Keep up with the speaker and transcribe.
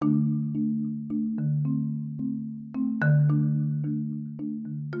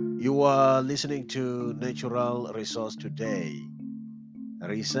You are listening to Natural Resource Today.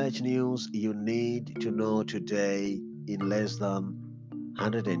 Research news you need to know today in less than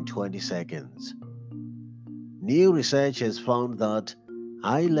 120 seconds. New research has found that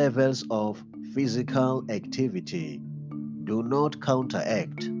high levels of physical activity do not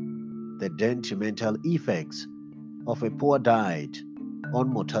counteract the detrimental effects of a poor diet on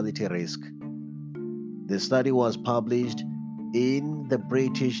mortality risk. The study was published in the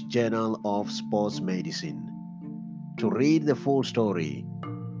British Journal of Sports Medicine. To read the full story,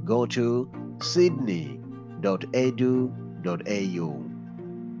 go to sydney.edu.au.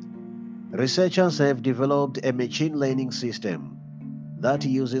 Researchers have developed a machine learning system that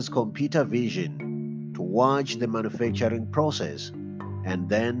uses computer vision to watch the manufacturing process and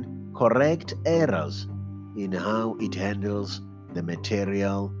then correct errors in how it handles the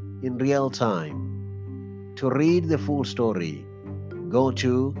material in real time. To read the full story, go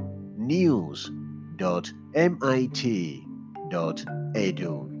to news.mit.edu.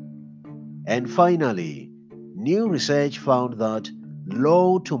 And finally, new research found that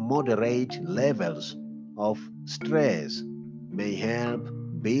low to moderate levels of stress may help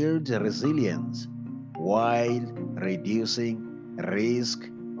build resilience while reducing risk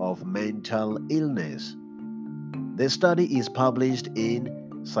of mental illness. The study is published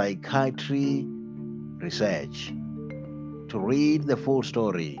in Psychiatry Research. To read the full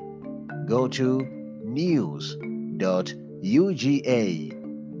story, go to news.uga.edu.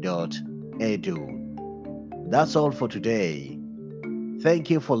 That's all for today. Thank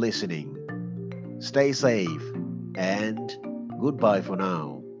you for listening. Stay safe and goodbye for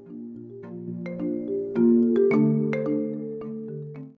now.